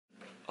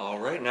All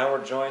right, now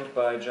we're joined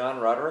by John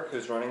Roderick,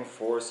 who's running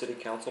for City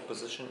Council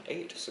position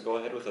 8. So go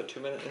ahead with a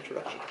 2-minute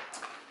introduction.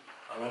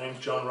 My name's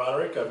John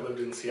Roderick. I've lived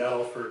in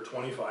Seattle for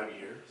 25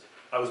 years.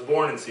 I was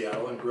born in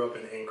Seattle and grew up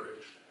in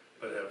Anchorage,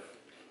 but have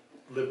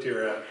lived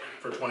here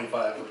for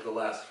 25 of the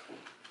last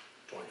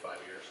 25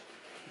 years.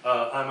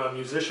 I'm a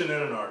musician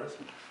and an artist,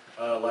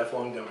 a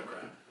lifelong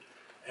Democrat,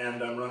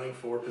 and I'm running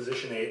for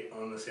position 8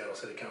 on the Seattle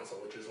City Council,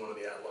 which is one of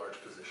the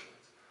at-large positions.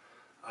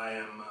 I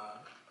am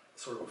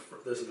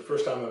this is the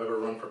first time I've ever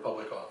run for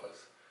public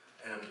office,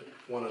 and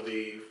one of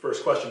the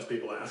first questions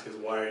people ask is,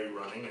 why are you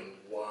running, and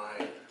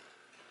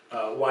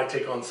why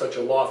take on such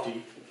a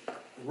lofty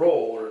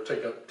role, or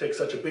take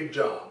such a big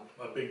job,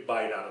 a big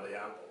bite out of the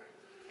apple?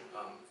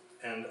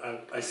 And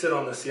I sit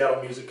on the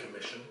Seattle Music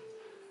Commission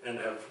and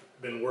have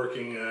been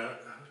working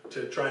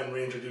to try and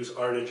reintroduce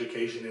art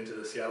education into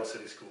the Seattle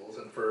City schools,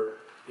 and for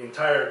the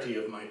entirety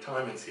of my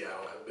time in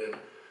Seattle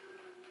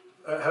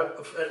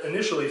have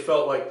initially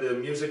felt like the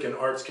music and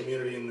arts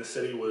community in the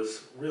city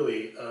was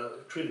really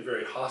treated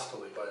very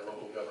hostily by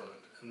local government.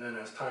 And then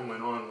as time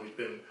went on, we've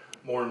been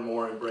more and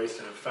more embraced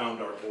and have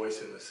found our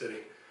voice in the city.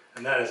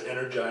 And that has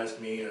energized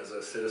me as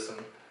a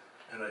citizen,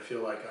 and I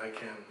feel like I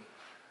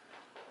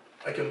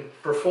can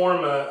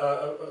perform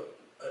a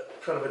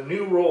kind of a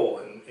new role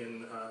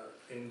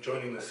in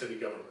joining the city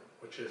government,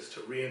 which is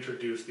to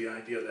reintroduce the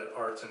idea that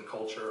arts and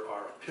culture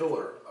are a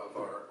pillar of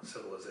our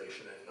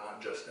civilization and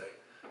not just a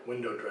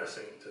window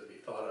dressing to be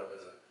thought of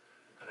as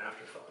an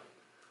afterthought.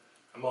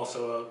 I'm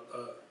also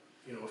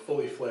a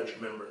fully fledged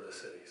member of the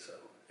city, so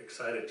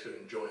excited to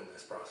join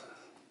this process.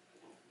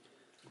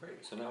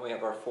 Great, so now we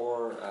have our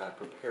 4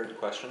 prepared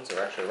questions.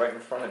 They're actually right in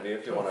front of you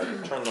if you want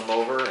to turn them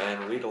over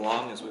and read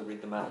along as we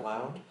read them out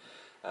loud.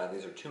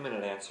 These are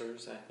 2-minute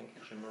answers. I think,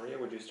 actually, Maria,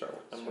 would you start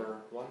with number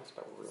 1?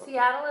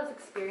 Seattle is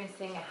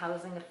experiencing a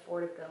housing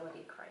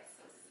affordability crisis.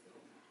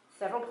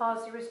 Several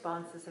policy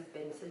responses have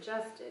been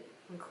suggested,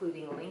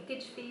 including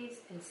linkage fees,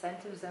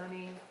 incentive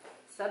zoning,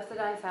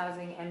 subsidized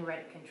housing, and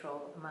rent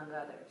control, among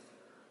others.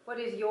 What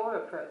is your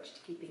approach to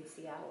keeping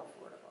Seattle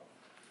affordable?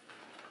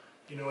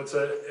 You know,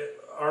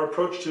 our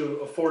approach to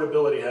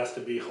affordability has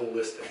to be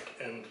holistic,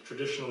 and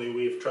traditionally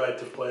we've tried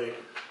to play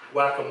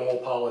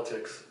whack-a-mole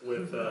politics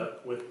with a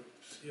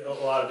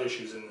lot of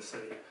issues in the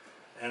city.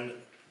 And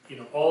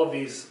all of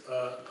these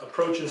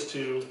approaches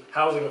to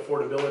housing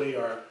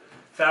affordability are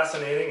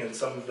fascinating, and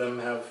some of them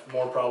have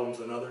more problems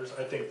than others.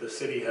 I think the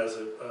city has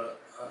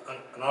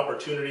an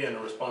opportunity and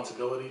a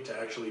responsibility to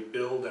actually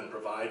build and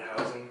provide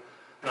housing,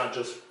 not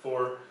just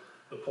for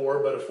the poor,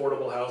 but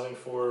affordable housing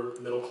for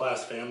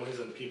middle-class families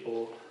and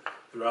people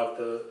throughout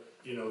the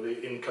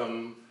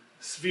income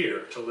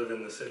sphere to live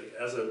in the city.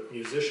 As a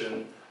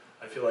musician,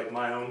 I feel like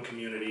my own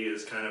community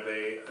is kind of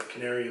a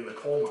canary in the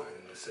coal mine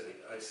in the city.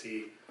 I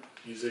see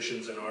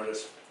musicians and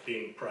artists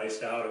being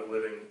priced out of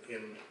living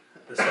in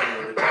the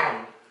center of the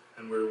town,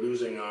 and we're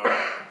losing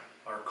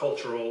our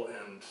cultural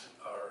and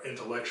our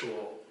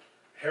intellectual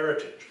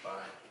heritage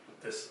by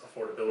this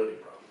affordability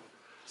problem.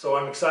 So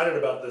I'm excited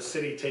about the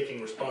city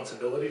taking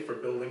responsibility for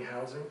building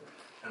housing,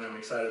 and I'm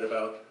excited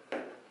about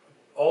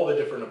all the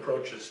different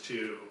approaches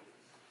to,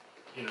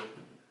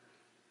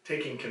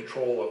 taking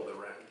control of the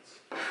rents.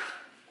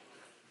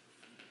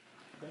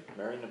 Okay,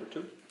 Mary, number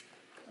 2.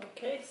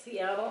 Okay,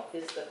 Seattle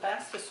is the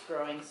fastest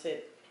growing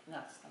city. No,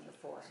 it's number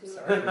 4,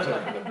 I'm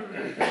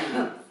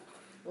sorry.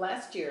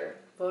 Last year,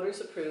 voters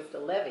approved a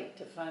levy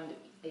to fund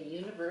a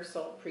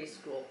universal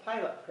preschool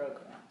pilot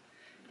program.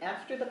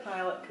 After the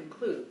pilot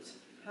concludes,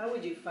 how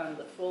would you fund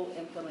the full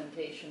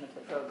implementation of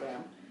the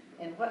program,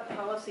 and what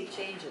policy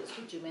changes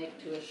would you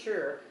make to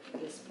assure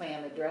this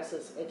plan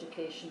addresses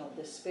educational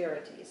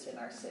disparities in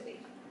our city?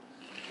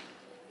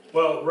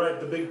 Well, right,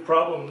 the big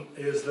problem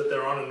is that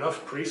there aren't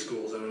enough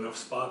preschools and enough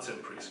spots in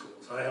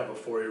preschools. I have a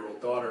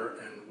 4-year-old daughter,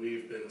 and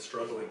we've been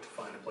struggling to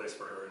find a place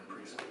for her in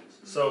preschools.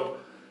 So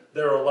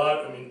there are a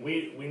lot,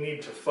 we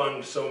need to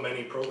fund so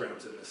many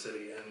programs in the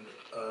city, and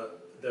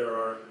there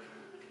are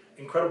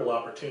incredible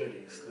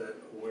opportunities that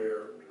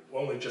we're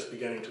only just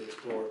beginning to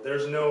explore.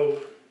 There's no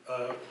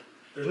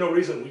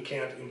reason we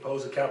can't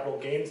impose a capital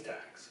gains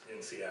tax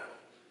in Seattle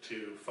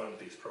to fund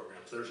these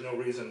programs. There's no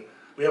reason.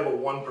 We have a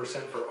 1%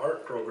 for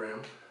art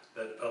program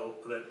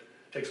that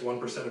takes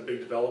 1% of big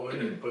development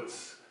and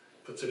puts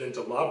it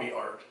into lobby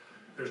art.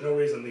 There's no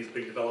reason these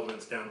big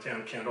developments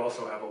downtown can't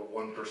also have a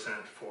 1%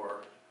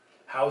 for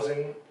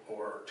housing,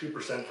 or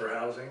 2% for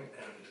housing,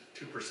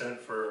 and 2%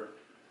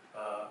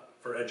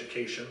 for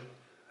education.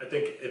 I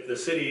think if the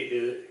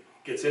city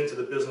gets into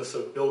the business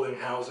of building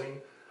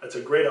housing, that's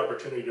a great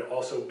opportunity to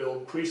also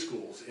build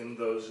preschools in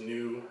those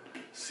new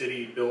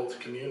city-built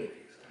communities,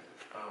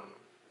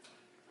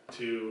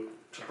 to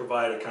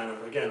provide a kind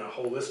of, again, a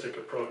holistic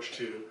approach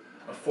to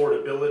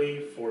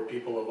affordability for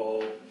people of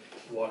all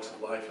walks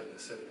of life in the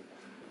city.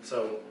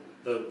 So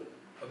the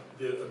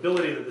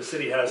ability that the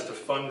city has to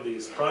fund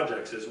these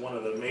projects is one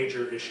of the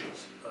major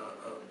issues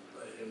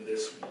in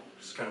this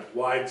kind of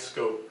wide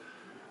scope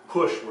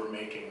push we're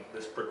making,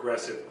 this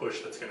progressive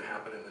push that's going to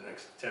happen in the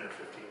next 10 or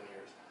 15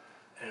 years.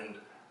 And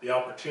the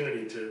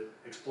opportunity to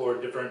explore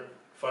different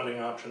funding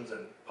options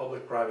and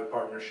public-private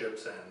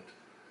partnerships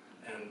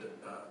and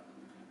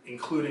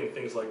including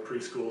things like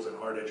preschools and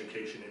art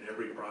education in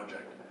every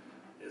project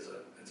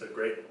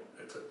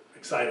it's an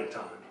exciting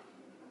time.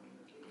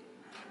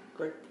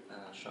 Great.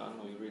 Sean,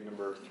 will you read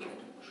number 3?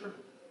 Sure.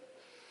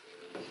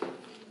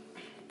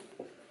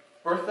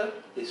 Bertha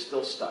is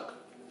still stuck.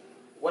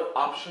 What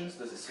options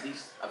does the city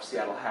of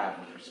Seattle have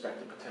with respect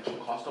to potential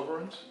cost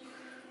overruns,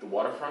 the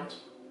waterfront,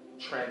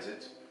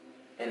 transit,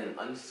 and an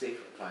unsafe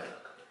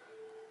viaduct?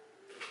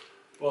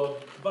 Well,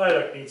 the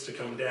viaduct needs to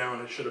come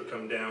down. It should have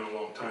come down a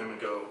long time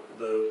ago.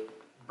 The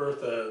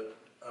Bertha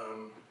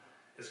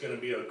is going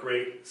to be a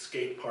great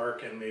skate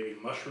park and maybe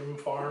mushroom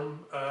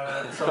farm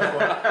at some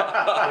point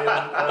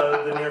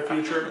in the near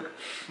future.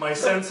 My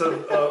sense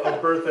of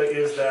Bertha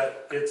is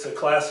that it's a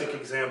classic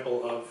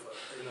example of,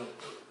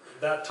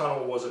 that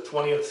tunnel was a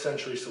 20th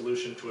century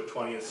solution to a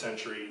 20th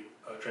century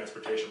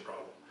transportation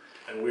problem.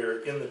 And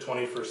we're in the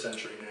 21st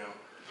century now,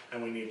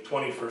 and we need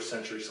 21st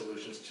century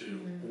solutions to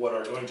what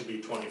are going to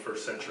be 21st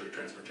century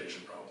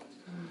transportation problems.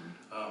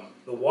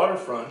 The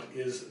waterfront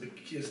is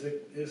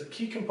a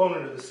key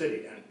component of the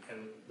city, and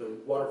the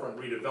waterfront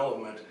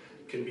redevelopment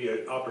can be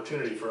an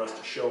opportunity for us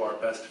to show our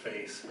best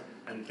face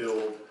and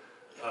build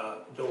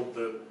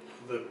the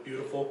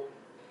beautiful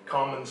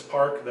Commons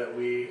Park that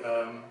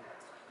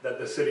that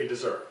the city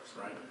deserves,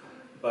 right?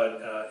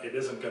 But it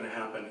isn't going to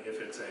happen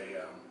if it's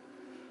a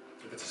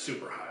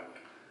superhighway.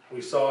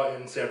 We saw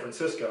in San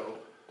Francisco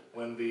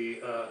when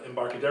the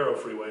Embarcadero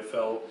Freeway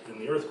fell in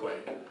the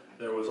earthquake,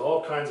 there was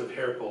all kinds of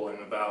hair pulling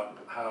about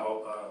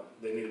how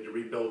they needed to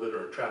rebuild it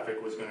or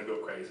traffic was going to go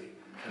crazy,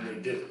 and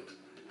they didn't.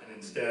 And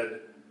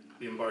instead,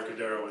 the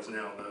Embarcadero is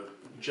now the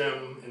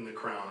gem in the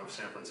crown of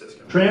San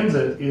Francisco.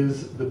 Transit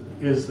is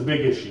the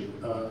big issue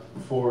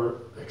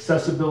for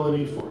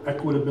accessibility, for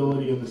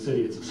equitability in the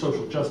city. It's a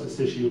social justice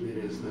issue.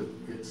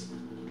 It's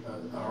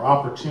our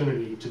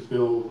opportunity to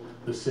build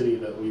the city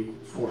that we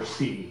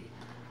foresee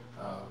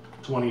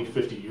 20,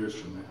 50 years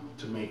from now,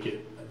 to make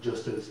it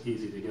just as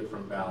easy to get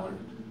from Ballard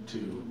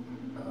to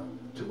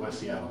West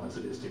Seattle as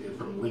it is to get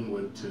from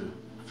Linwood to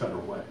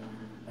Federal Way.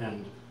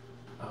 And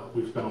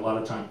we've spent a lot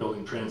of time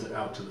building transit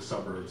out to the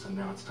suburbs, and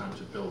now it's time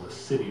to build a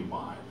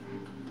citywide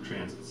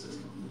transit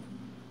system.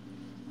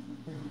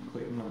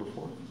 Clayton, number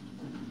 4.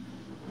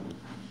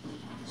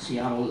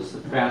 Seattle is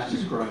the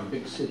fastest growing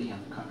big city in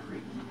the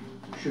country.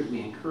 Should we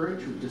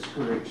encourage or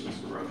discourage this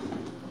growth?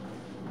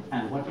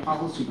 And what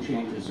policy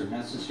changes are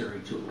necessary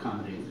to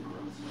accommodate the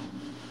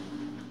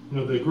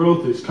growth? The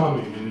growth is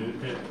coming,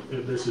 and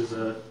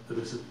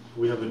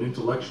we have an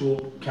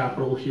intellectual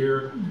capital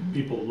here.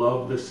 People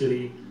love the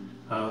city.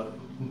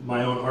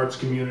 My own arts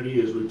community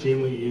is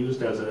routinely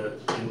used as an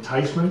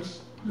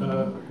enticement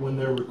when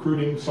they're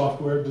recruiting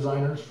software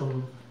designers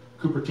from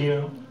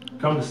Cupertino.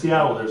 Come to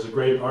Seattle, there's a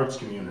great arts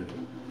community.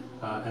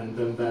 And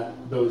then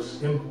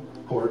those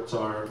imports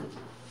are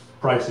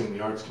pricing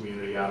the arts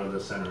community out of the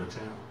center of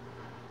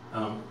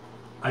town.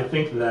 I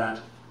think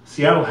that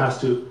Seattle has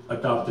to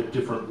adopt a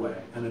different way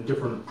and a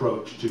different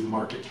approach to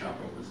market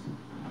capitalism.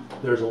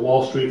 There's a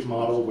Wall Street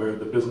model where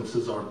the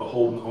businesses are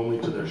beholden only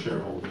to their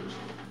shareholders.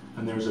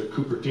 And there's a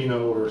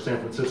Cupertino or San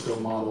Francisco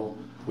model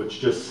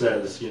which just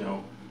says,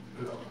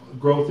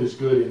 growth is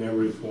good in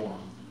every form.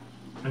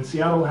 And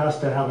Seattle has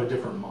to have a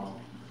different model.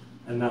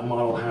 And that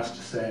model has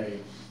to say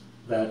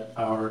that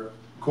our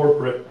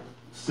corporate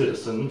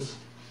citizens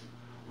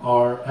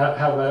have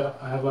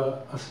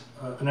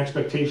an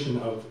expectation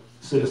of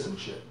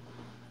citizenship.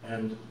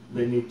 And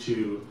they need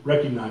to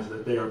recognize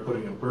that they are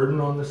putting a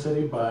burden on the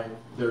city by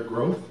their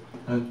growth.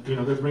 And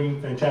they're bringing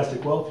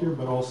fantastic wealth here,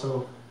 but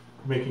also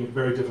making it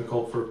very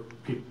difficult for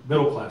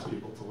middle-class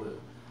people to live.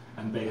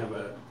 And they have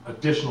an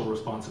additional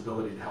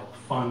responsibility to help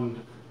fund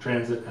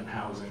transit and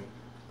housing,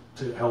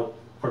 to help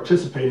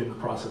participate in the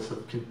process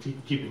of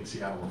keeping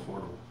Seattle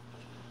affordable.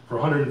 For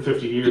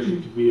 150 years, you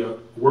could be a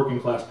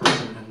working-class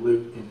person and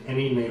live in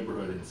any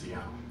neighborhood in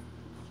Seattle,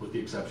 with the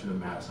exception of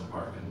Madison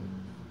Park and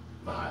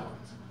the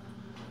Highlands.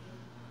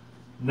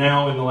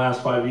 Now, in the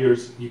last 5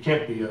 years, you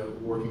can't be a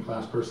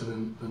working-class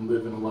person and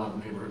live in a lot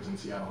of neighborhoods in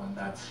Seattle, and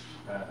that's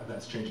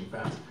changing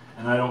fast.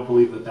 And I don't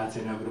believe that that's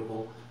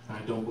inevitable, and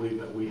I don't believe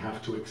that we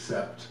have to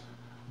accept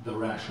the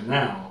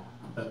rationale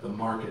that the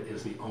market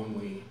is the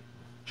only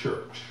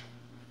church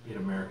in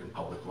American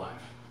public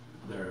life.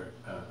 There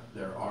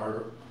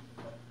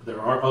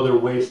are other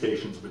way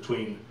stations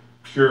between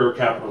pure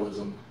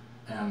capitalism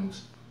and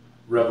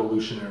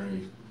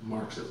revolutionary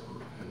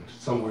Marxism, and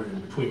somewhere in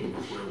between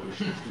is where we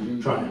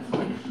should try and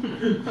find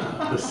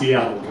the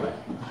Seattle way.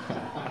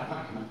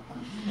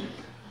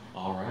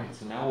 All right,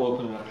 so now we'll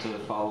open it up to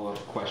follow-up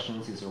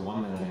questions. These are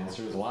 1-minute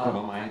answers. A lot of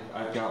them.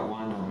 I've got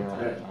one.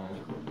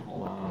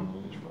 Hold on,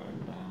 let me write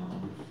it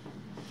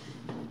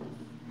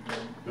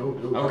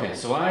down. Okay,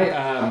 so I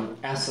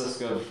asked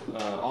this of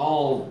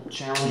all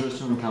challengers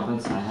to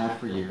incumbents, and I have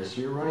for years.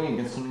 So you're running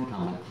against an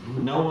incumbent.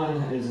 No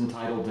one is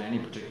entitled to any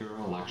particular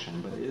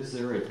election, but is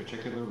there a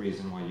particular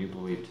reason why you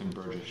believe Tim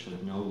Burgess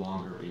should no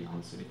longer be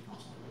on the city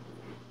council?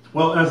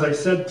 Well, as I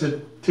said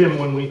to Tim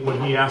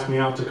when he asked me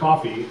out to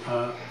coffee,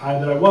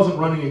 that I wasn't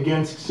running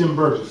against Tim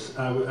Burgess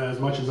as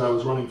much as I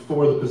was running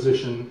for the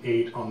position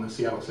 8 on the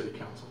Seattle City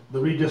Council. The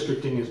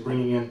redistricting is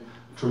bringing in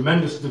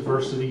tremendous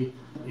diversity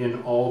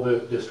in all the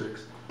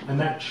districts, and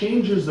that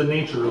changes the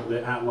nature of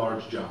the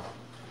at-large job.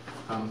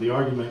 The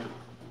argument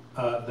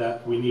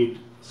that we need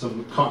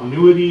some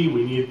continuity,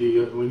 we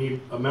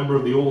need a member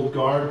of the old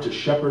guard to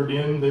shepherd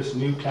in this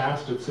new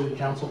cast of city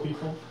council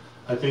people,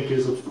 I think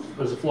is a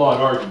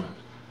flawed argument.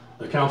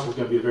 The council is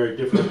going to be a very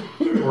different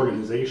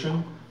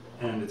organization,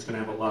 and it's going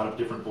to have a lot of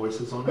different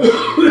voices on it.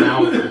 And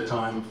now is the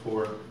time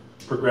for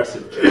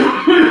progressive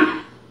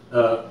change.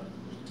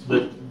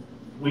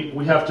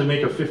 We have to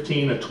make a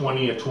 15, a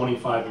 20, a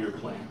 25-year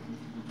plan,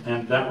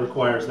 and that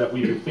requires that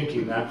we be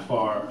thinking that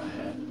far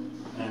ahead.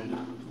 And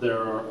there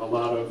are a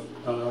lot of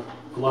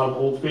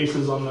old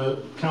faces on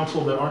the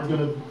council that aren't going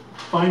to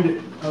find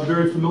it a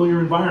very familiar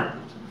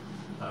environment,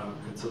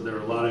 and so there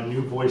are a lot of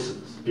new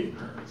voices being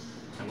heard,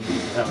 and we need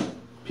to have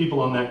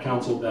people on that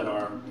council that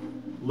are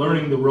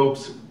learning the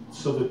ropes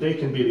so that they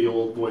can be the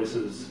old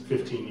voices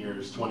 15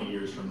 years, 20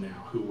 years from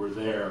now, who were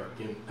there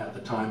at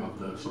the time of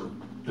the sort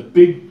of the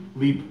big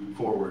leap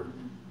forward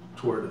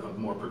toward a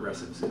more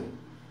progressive city.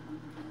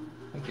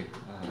 Thank you.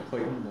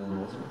 Clayton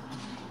and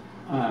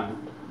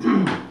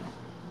Elizabeth.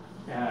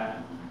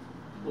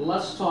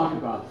 Let's talk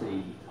about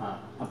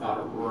about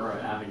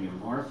Aurora Avenue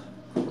North,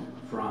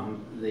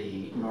 from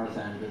the north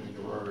end of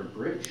the Aurora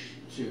Bridge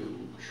to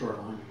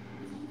Shoreline,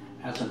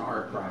 as an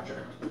art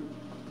project.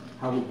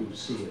 How would you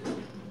see it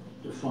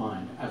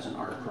defined as an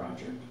art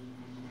project?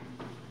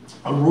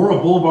 Aurora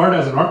Boulevard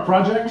as an art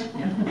project?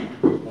 Yeah.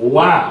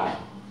 Wow.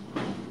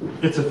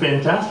 It's a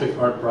fantastic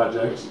art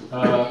project.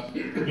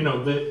 You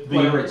know,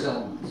 What are its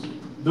elements?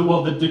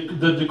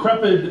 the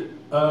decrepit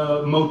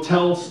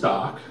motel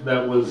stock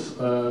that was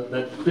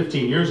that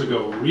 15 years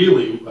ago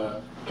really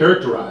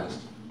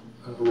characterized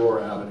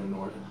Aurora Avenue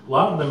North. A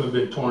lot of them have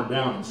been torn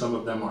down, and some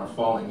of them are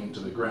falling into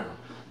the ground.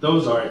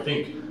 Those are, I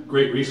think,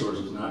 great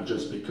resources, not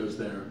just because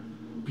they're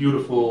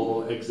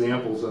beautiful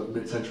examples of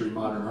mid-century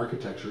modern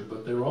architecture,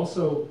 but they're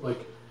also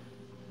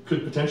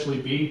could potentially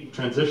be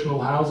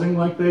transitional housing,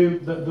 like the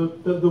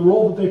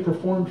role that they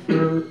performed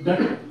for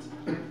decades.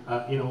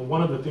 You know,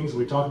 one of the things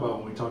we talk about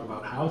when we talk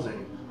about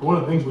housing, one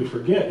of the things we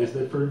forget is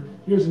that for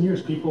years and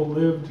years people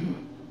lived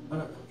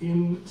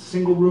in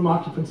single-room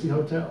occupancy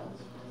hotels,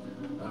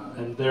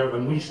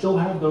 and we still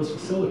have those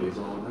facilities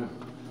all around.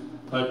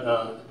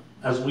 But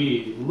as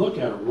we look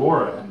at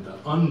Aurora and the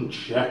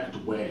unchecked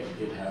way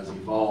it has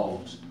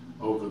evolved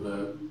over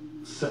the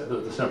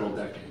several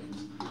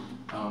decades,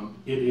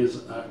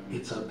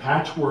 it's a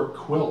patchwork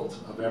quilt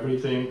of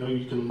everything.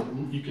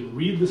 You can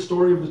read the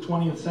story of the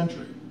 20th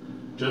century,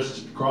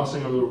 just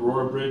crossing over the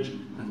Aurora Bridge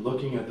and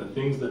looking at the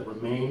things that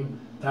remain.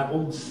 That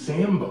old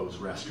Sambo's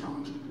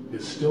restaurant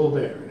is still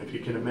there, and if you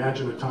can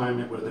imagine a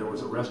time where there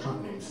was a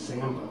restaurant named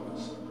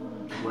Sambo's,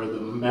 where the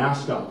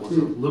mascot was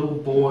a little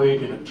boy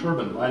in a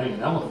turban riding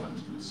an elephant.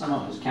 Some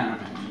of us can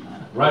imagine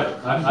that. Right.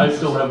 I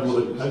still have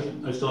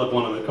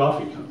one of the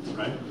coffee cups,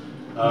 right?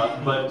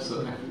 But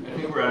So I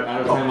think we're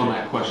out of time on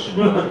that question.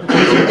 it's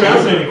a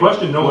fascinating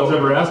question. No one's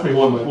ever asked me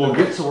one like We'll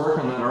that. get to work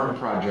on that art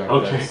project.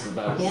 Okay. That's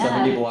about Yeah.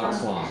 70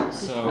 blocks long.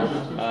 So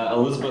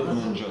Elizabeth and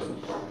then Joseph.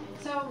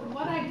 So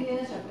what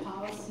ideas or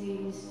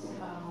policies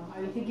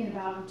are you thinking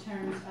about in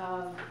terms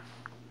of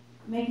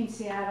making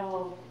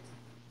Seattle,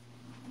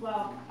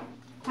 well,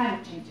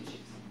 climate change issues?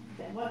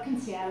 Then what can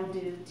Seattle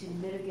do to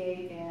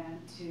mitigate and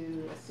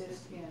to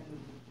assist in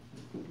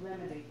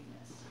remedying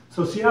this?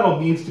 So Seattle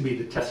needs to be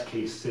the test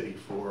case city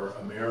for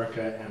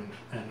America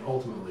and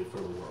ultimately for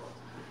the world.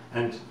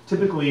 And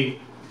typically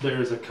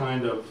there's a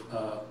kind of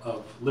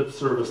lip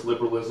service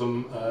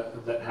liberalism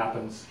that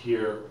happens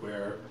here,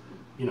 where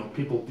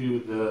people do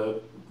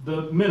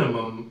the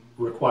minimum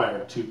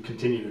required to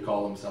continue to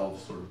call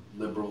themselves sort of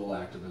liberal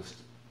activist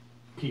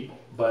people.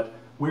 But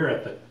we're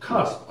at the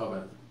cusp of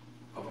a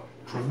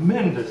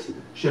tremendous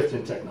shift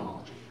in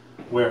technology,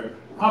 where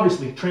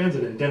obviously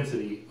transit and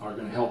density are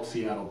going to help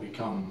Seattle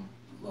become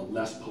a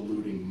less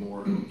polluting,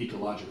 more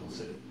ecological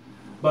city.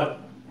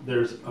 But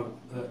there's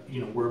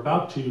we're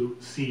about to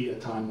see a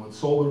time when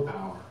solar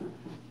power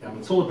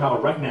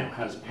right now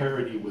has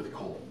parity with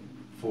coal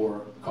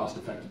for cost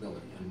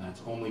effectability, and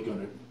that's going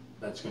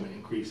to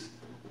increase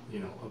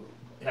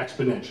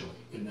exponentially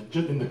in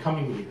the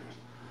coming years.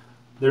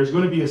 There's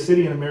going to be a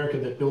city in America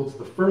that builds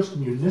the first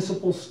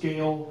municipal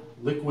scale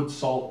liquid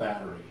salt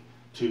battery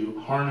to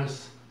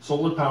harness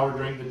solar power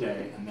during the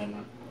day and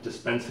then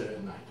dispense it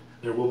at night.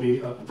 There will be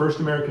a first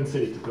American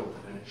city to build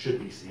it, and it should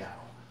be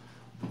Seattle.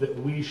 That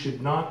we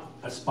should not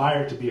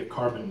aspire to be a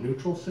carbon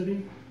neutral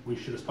city. We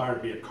should aspire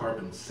to be a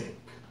carbon sink,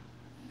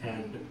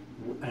 and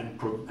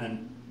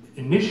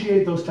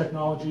initiate those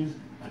technologies.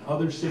 And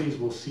other cities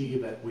will see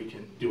that we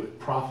can do it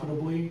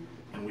profitably,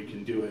 and we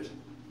can do it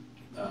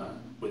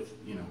with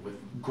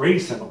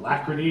grace and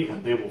alacrity,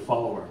 and they will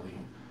follow our lead.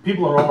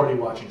 People are already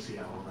watching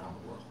Seattle around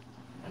the world,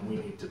 and we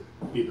need to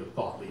be the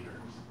thought leaders.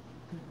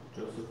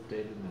 Joseph,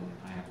 David, and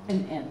I have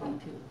one. And me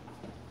too.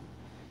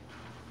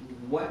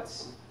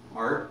 what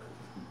art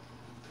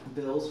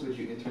bills would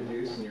you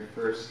introduce in your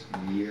first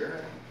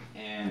year,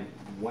 and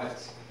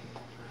what,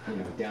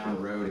 down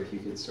the road, if you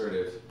could sort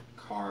of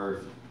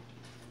carve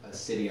a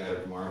city out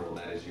of marble,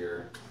 that is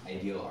your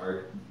ideal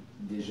art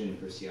vision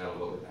for Seattle,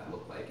 what would that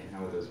look like, and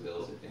how would those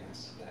bills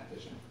advance that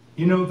vision?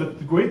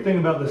 The great thing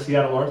about the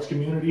Seattle arts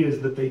community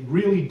is that they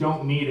really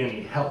don't need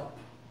any help.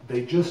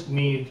 They just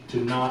need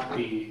to not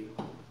be,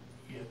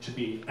 to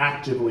be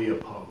actively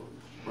opposed,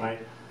 right?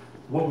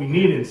 What we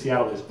need in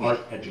Seattle is art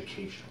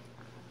education.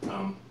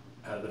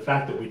 The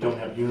fact that we don't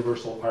have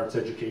universal arts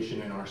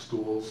education in our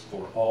schools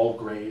for all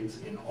grades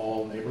in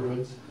all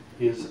neighborhoods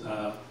is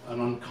an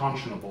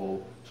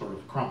unconscionable sort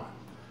of crime.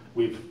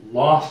 We've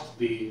lost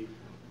the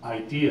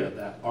idea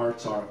that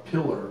arts are a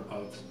pillar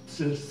of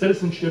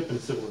citizenship and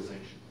civilization.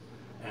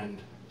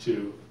 And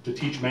to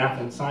teach math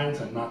and science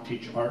and not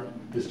teach art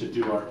is to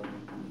do our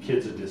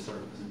kids a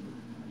disservice.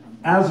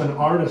 As an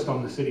artist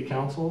on the city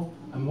council,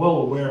 I'm well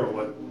aware of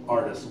what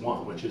artists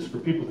want, which is for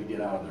people to get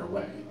out of their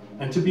way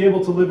and to be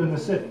able to live in the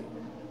city.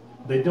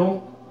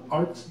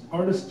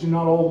 Artists do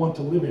not all want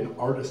to live in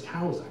artist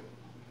housing.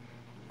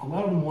 A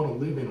lot of them want to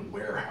live in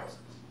warehouses.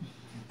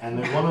 And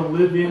they want to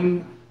live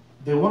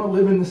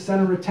in the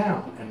center of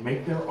town and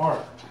make their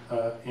art.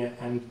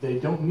 And they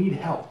don't need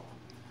help.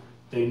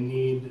 They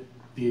need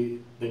the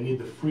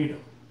freedom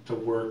to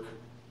work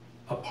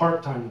a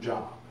part-time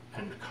job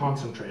and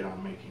concentrate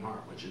on making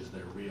art, which is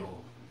their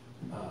real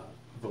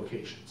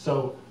vocation.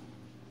 So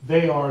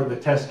they are the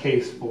test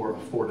case for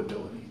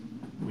affordability.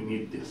 We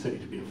need the city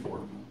to be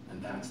affordable,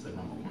 and that's the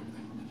number one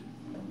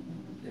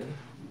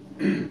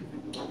thing to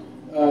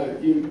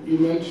do. You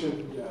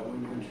mentioned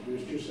when you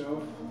introduced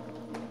yourself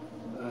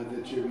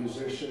that you're a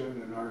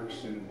musician, an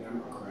artist, and a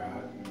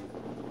Democrat.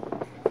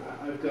 And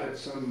I've got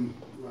some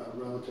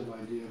relative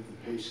idea of the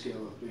pay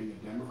scale of being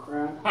a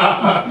Democrat.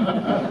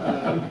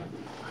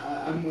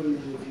 I'm wondering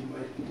if you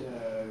might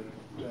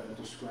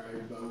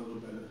describe a little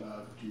bit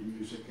about your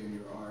music and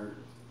your art,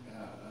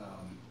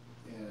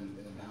 and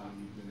how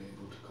you've been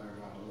able to carve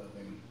out a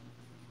living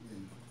in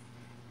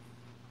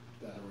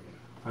that arena.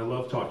 I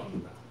love talking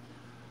about it.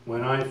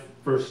 When I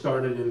first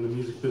started in the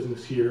music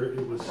business here,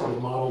 the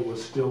model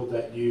was still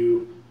that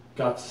you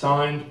got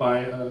signed by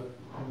a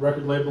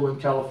record label in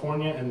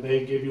California and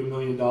they gave you $1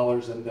 million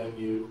and then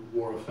you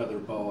wore a feather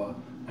boa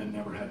and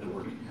never had to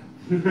work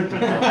again.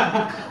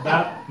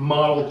 That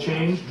model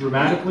changed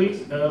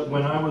dramatically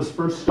when I was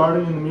first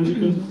starting in the music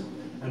business,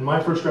 and my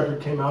first record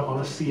came out on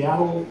a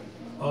Seattle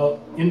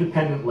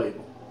independent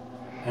label.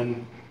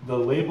 And the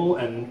label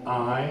and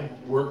I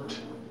worked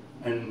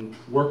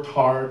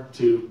hard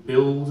to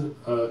build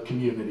a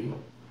community,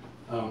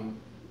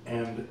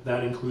 and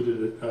that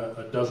included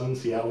a dozen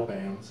Seattle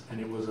bands, and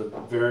it was a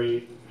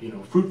very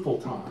fruitful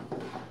time.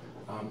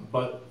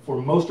 But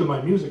for most of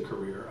my music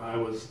career, I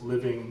was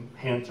living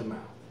hand to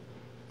mouth,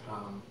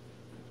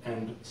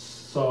 and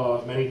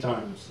saw many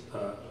times,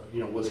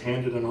 was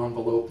handed an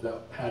envelope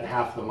that had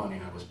half the money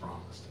I was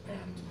promised,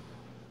 and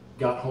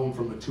got home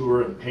from a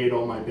tour and paid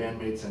all my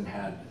bandmates and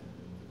had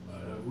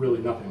really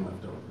nothing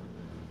left over.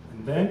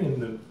 And then in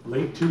the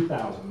late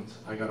 2000s,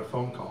 I got a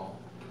phone call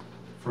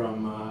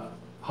from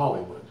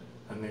Hollywood,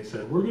 and they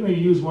said, we're going to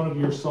use one of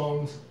your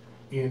songs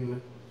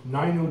in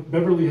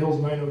Beverly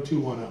Hills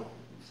 90210.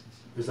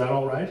 Is that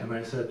all right? And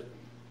I said,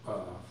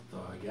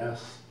 I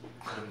guess.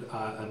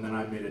 And then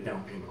I made a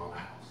down payment on a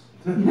house.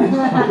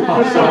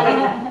 So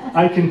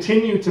I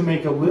continue to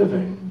make a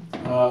living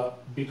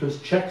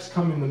because checks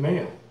come in the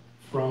mail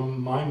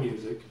from my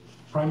music,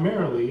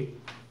 primarily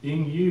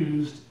being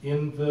used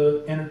in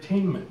the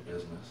entertainment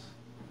business.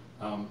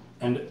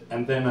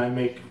 And then I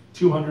make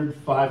 $200,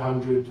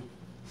 $500,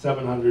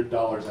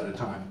 $700 at a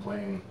time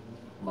playing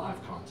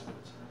live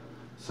concerts.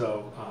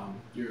 So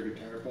You're a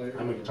guitar player?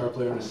 I'm a guitar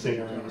player and a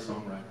singer and a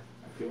songwriter.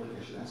 I feel like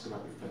I should ask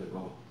about your feather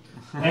boa.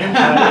 And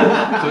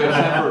So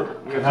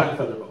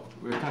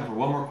we have time for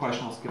one more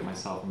question. I'll skip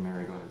myself, and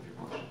Mary, go ahead with your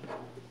question.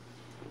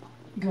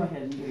 Go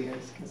ahead and do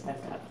yours, because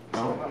I've got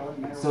Oh.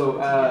 so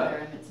together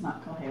and it's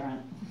not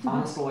coherent.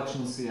 Honest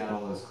Elections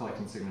Seattle is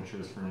collecting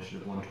signatures for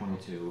Initiative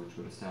 122, which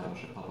would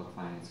establish a public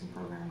financing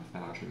program with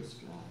vouchers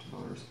to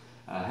voters.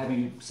 Have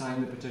you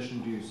signed the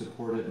petition? Do you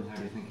support it? And how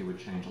do you think it would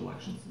change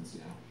elections in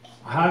Seattle?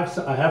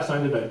 I have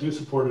signed it. I do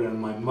support it, and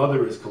my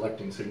mother is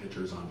collecting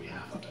signatures on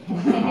behalf of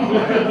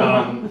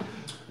it.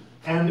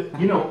 And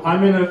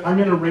I'm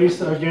in a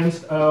race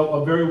against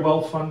a very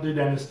well-funded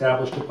and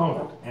established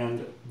opponent.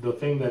 And the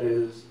thing that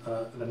is,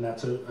 and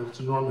it's an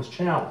enormous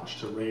challenge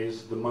to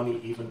raise the money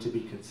even to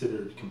be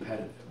considered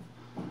competitive.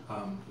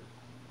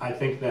 I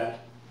think that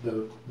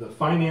the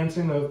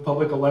financing of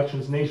public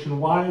elections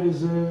nationwide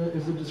is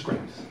a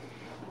disgrace.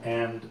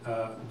 And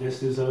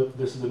this is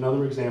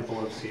another example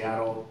of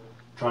Seattle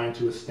trying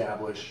to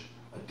establish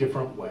a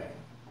different way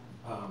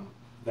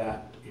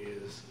that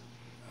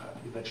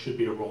should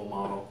be a role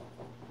model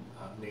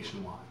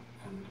nationwide,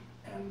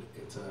 and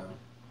it's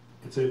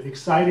an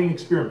exciting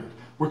experiment.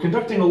 We're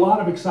conducting a lot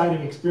of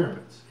exciting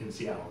experiments in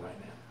Seattle right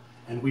now,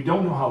 And we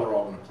don't know how they're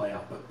all going to play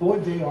out, but boy,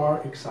 they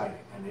are exciting,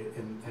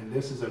 and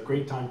this is a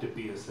great time to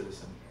be a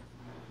citizen here.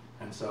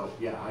 And so,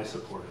 yeah, I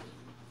support it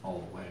all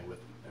the way with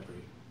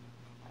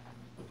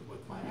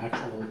my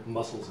actual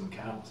muscles and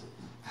calluses.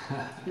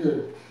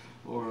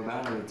 Well, we're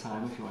about out of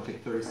time. If you want to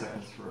take 30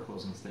 seconds for a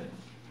closing statement.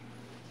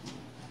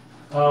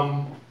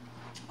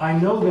 I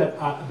know that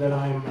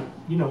I'm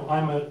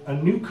a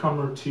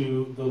newcomer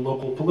to the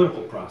local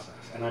political process,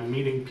 and I'm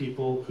meeting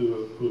people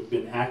who have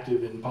been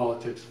active in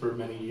politics for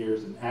many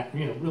years and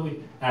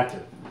really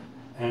active.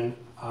 And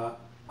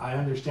I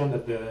understand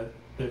that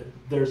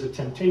there's a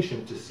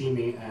temptation to see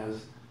me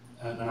as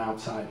an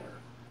outsider,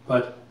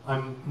 but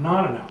I'm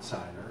not an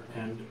outsider,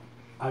 and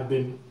I've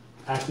been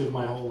active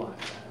my whole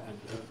life. And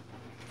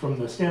from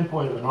the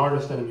standpoint of an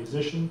artist and a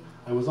musician,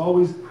 I was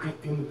always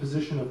in the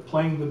position of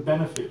playing the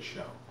benefit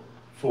show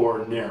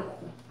for Narrow,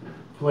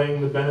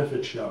 playing the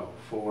benefit show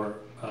for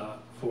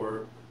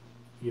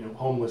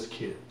homeless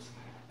kids,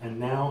 and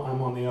now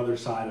I'm on the other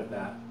side of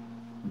that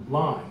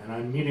line, and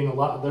I'm meeting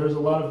there's a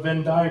lot of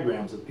Venn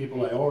diagrams of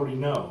people I already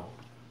know,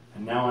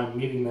 and now I'm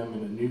meeting them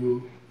in a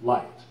new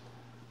light.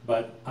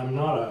 But I'm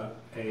not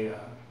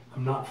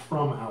I'm not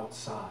from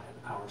outside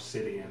our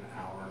city and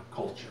our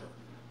culture.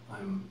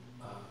 I'm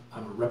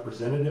a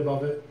representative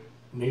of it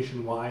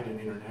nationwide and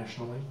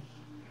internationally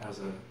as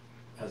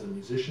a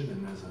musician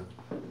and as a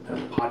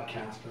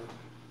podcaster,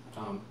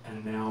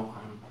 and now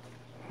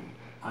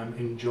I'm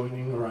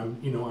enjoying, or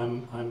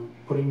I'm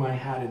putting my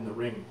hat in the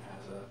ring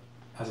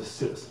as a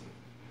citizen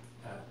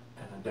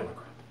and a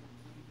Democrat.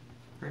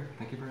 Great,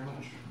 thank you very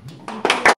much.